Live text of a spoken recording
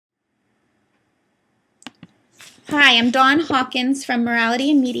Hi, I'm Dawn Hawkins from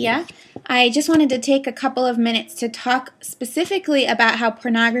Morality and Media. I just wanted to take a couple of minutes to talk specifically about how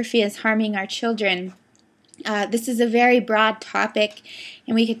pornography is harming our children. This is a very broad topic,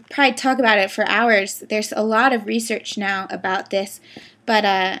 and we could probably talk about it for hours. There's a lot of research now about this, but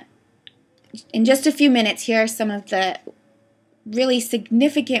in just a few minutes, here are some of the really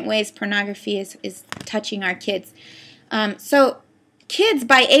significant ways pornography is touching our kids. Kids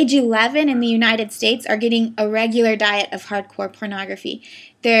by age 11 in the United States are getting a regular diet of hardcore pornography.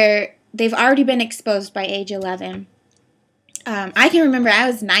 They've already been exposed by age 11. I can remember I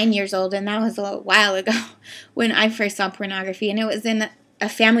was 9 years old, and that was a little while ago when I first saw pornography, and it was in a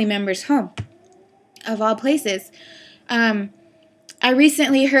family member's home, of all places. I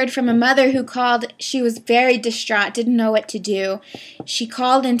recently heard from a mother who called. She was very distraught, didn't know what to do. She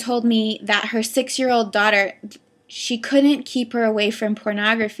called and told me that her 6-year-old daughter, she couldn't keep her away from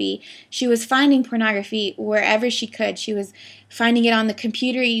pornography. She was finding pornography wherever she could. She was finding it on the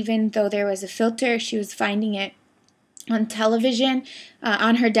computer, even though there was a filter. She was finding it on television,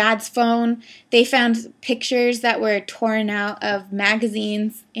 on her dad's phone. They found pictures that were torn out of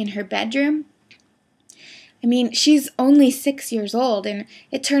magazines in her bedroom. I mean, she's only 6 years old, and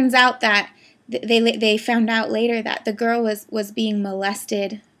it turns out that they found out later that the girl was being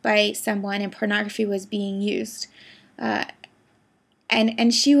molested by someone, and pornography was being used.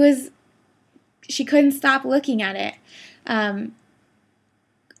 And she couldn't stop looking at it. And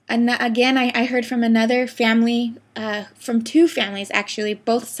again, I heard from another family, from two families actually,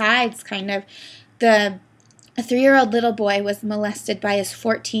 both sides kind of. A 3-year-old little boy was molested by his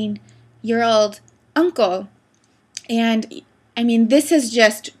 14-year-old uncle. And I mean, this has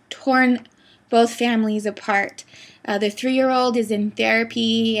just torn both families apart. The 3-year-old is in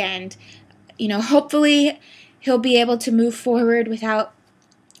therapy, and hopefully he'll be able to move forward without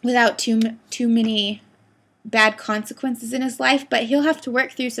too many bad consequences in his life, but he'll have to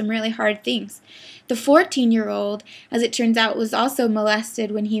work through some really hard things. The 14-year-old, as it turns out, was also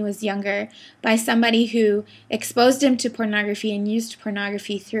molested when he was younger by somebody who exposed him to pornography and used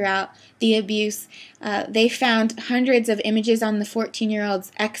pornography throughout the abuse. They found hundreds of images on the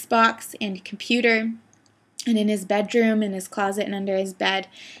 14-year-old's Xbox and computer, and in his bedroom, in his closet, and under his bed.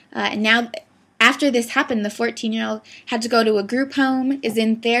 And now, after this happened, the 14-year-old had to go to a group home, is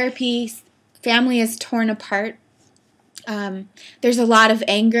in therapy, family is torn apart. There's a lot of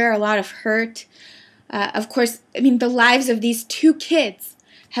anger, a lot of hurt. Of course, I mean, the lives of these two kids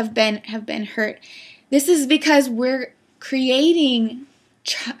have been hurt. This is because we're creating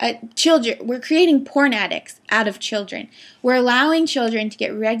children. We're creating porn addicts out of children. We're allowing children to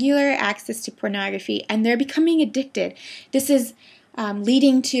get regular access to pornography, and they're becoming addicted. This is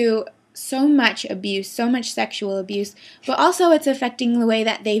leading to so much abuse, so much sexual abuse, but also it's affecting the way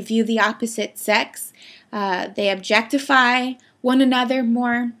that they view the opposite sex. They objectify one another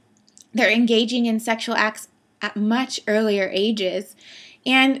more. They're engaging in sexual acts at much earlier ages.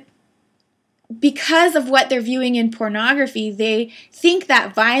 And because of what they're viewing in pornography, they think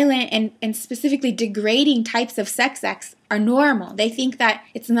that violent and specifically degrading types of sex acts are normal. They think that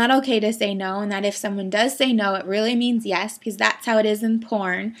it's not okay to say no, and that if someone does say no, it really means yes, because that's how it is in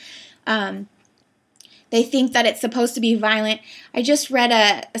porn. They think that it's supposed to be violent. I just read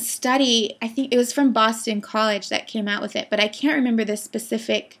a study, I think it was from Boston College that came out with it, but I can't remember the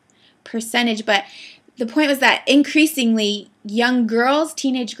specific percentage, but the point was that increasingly young girls,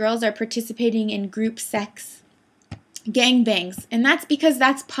 teenage girls, are participating in group sex gangbangs, and that's because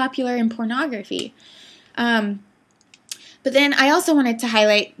that's popular in pornography. But then I also wanted to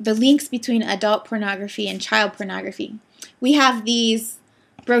highlight the links between adult pornography and child pornography. We have these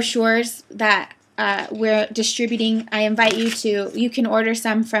brochures that we're distributing. I invite you can order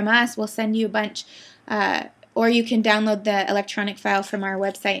some from us. We'll send you a bunch, or you can download the electronic file from our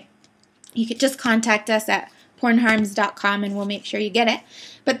website. You could just contact us at pornharms.com and we'll make sure you get it.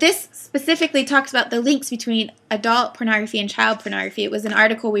 But this specifically talks about the links between adult pornography and child pornography. It was an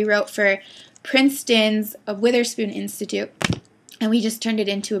article we wrote for Princeton's Witherspoon Institute, and we just turned it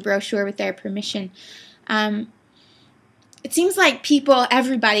into a brochure with their permission. It seems like people,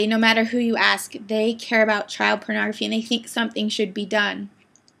 everybody, no matter who you ask, they care about child pornography and they think something should be done.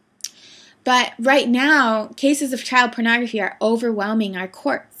 But right now, cases of child pornography are overwhelming our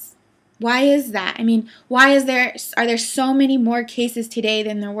courts. Why is that? I mean, are there so many more cases today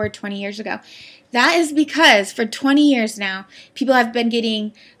than there were 20 years ago? That is because for 20 years now, people have been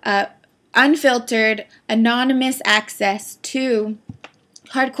getting unfiltered, anonymous access to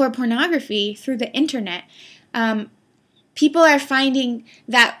hardcore pornography through the internet. People are finding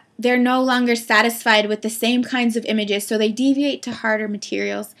that they're no longer satisfied with the same kinds of images, so they deviate to harder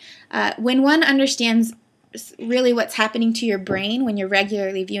materials. When one understands really what's happening to your brain when you're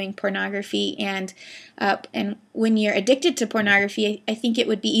regularly viewing pornography, and when you're addicted to pornography, I think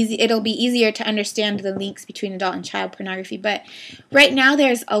it'll be easier to understand the links between adult and child pornography. But right now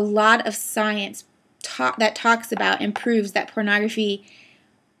there's a lot of science that talks about and proves that pornography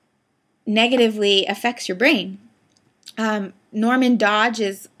negatively affects your brain. Norman Dodge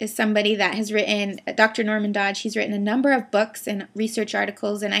is somebody that has written, Dr. Norman Dodge, he's written a number of books and research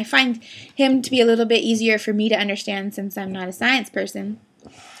articles, and I find him to be a little bit easier for me to understand since I'm not a science person.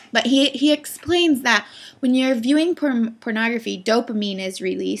 But he explains that when you're viewing pornography, dopamine is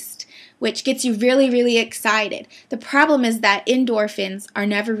released, which gets you really, really excited. The problem is that endorphins are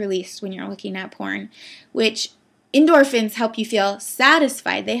never released when you're looking at porn, which endorphins help you feel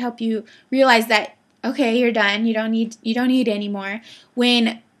satisfied. They help you realize that, okay, you're done. You don't need any more.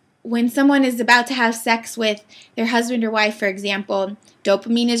 When someone is about to have sex with their husband or wife, for example,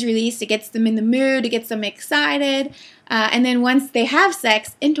 dopamine is released. It gets them in the mood. It gets them excited. And then once they have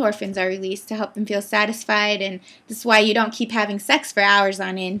sex, endorphins are released to help them feel satisfied. And this is why you don't keep having sex for hours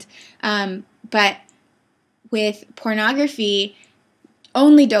on end. But with pornography,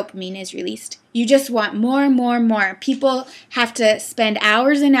 only dopamine is released. You just want more and more and more. People have to spend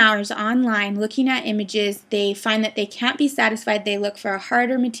hours and hours online looking at images. They find that they can't be satisfied. They look for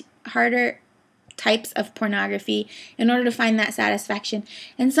harder types of pornography in order to find that satisfaction.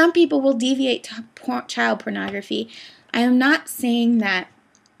 And some people will deviate to child pornography. I am not saying that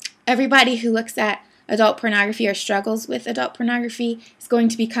everybody who looks at adult pornography or struggles with adult pornography is going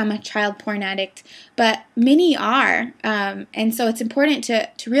to become a child porn addict, but many are, and so it's important to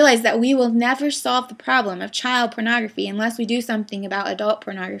realize that we will never solve the problem of child pornography unless we do something about adult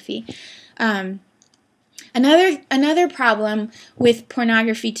pornography. Another problem with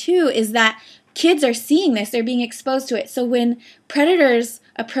pornography too is that kids are seeing this, they're being exposed to it, so when predators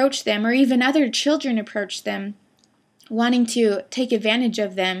approach them or even other children approach them wanting to take advantage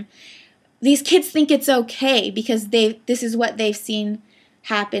of them, these kids think it's okay because this is what they've seen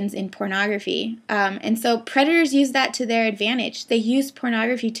happens in pornography. And so predators use that to their advantage. They use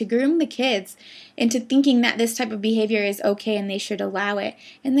pornography to groom the kids into thinking that this type of behavior is okay and they should allow it.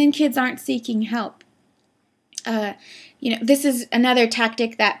 And then kids aren't seeking help. This is another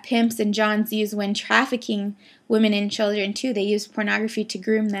tactic that pimps and johns use when trafficking women and children too. They use pornography to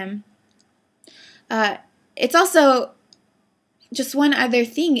groom them. It's also, just one other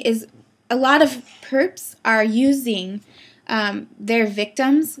thing is, a lot of perps are using their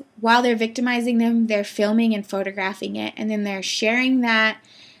victims. While they're victimizing them, they're filming and photographing it, and then they're sharing that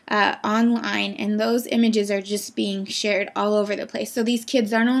online, and those images are just being shared all over the place. So these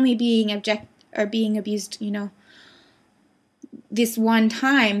kids aren't only being abused, this one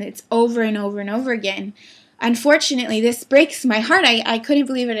time. It's over and over and over again. Unfortunately, this breaks my heart. I couldn't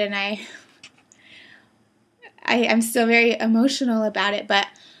believe it, and I'm still very emotional about it, but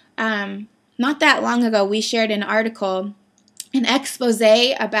not that long ago, we shared an article, an expose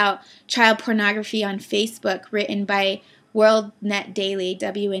about child pornography on Facebook written by World Net Daily,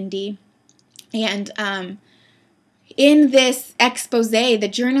 WND. And in this expose, the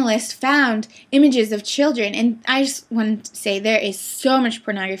journalist found images of children. And I just want to say there is so much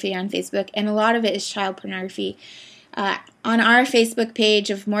pornography on Facebook, and a lot of it is child pornography. On our Facebook page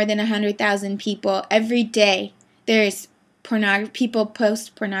of more than 100,000 people, every day there's people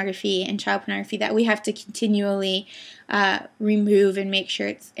post pornography and child pornography that we have to continually remove and make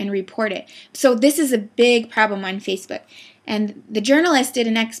sure and report it. So this is a big problem on Facebook. And the journalist did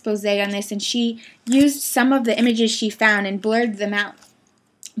an expose on this, and she used some of the images she found and blurred them out.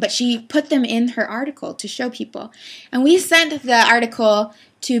 But she put them in her article to show people. And we sent the article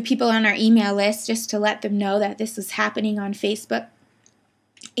to people on our email list just to let them know that this was happening on Facebook.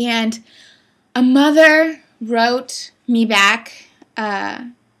 And a mother wrote me back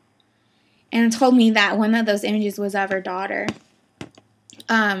and told me that one of those images was of her daughter.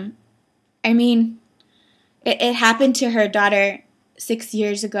 It happened to her daughter 6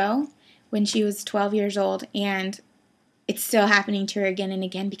 years ago when she was 12 years old, and it's still happening to her again and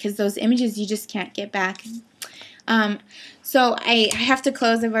again because those images you just can't get back. So I have to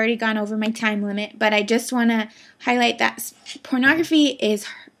close. I've already gone over my time limit, but I just want to highlight that pornography is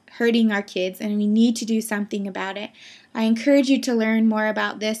hurting our kids, and we need to do something about it. I encourage you to learn more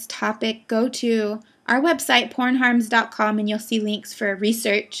about this topic. Go to our website, pornharms.com, and you'll see links for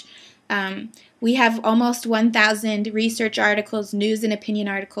research. We have almost 1,000 research articles, news and opinion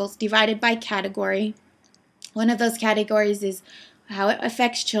articles, divided by category. One of those categories is how it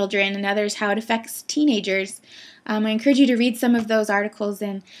affects children, and others how it affects teenagers. I encourage you to read some of those articles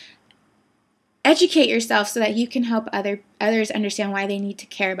and educate yourself so that you can help others understand why they need to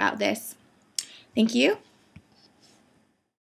care about this. Thank you.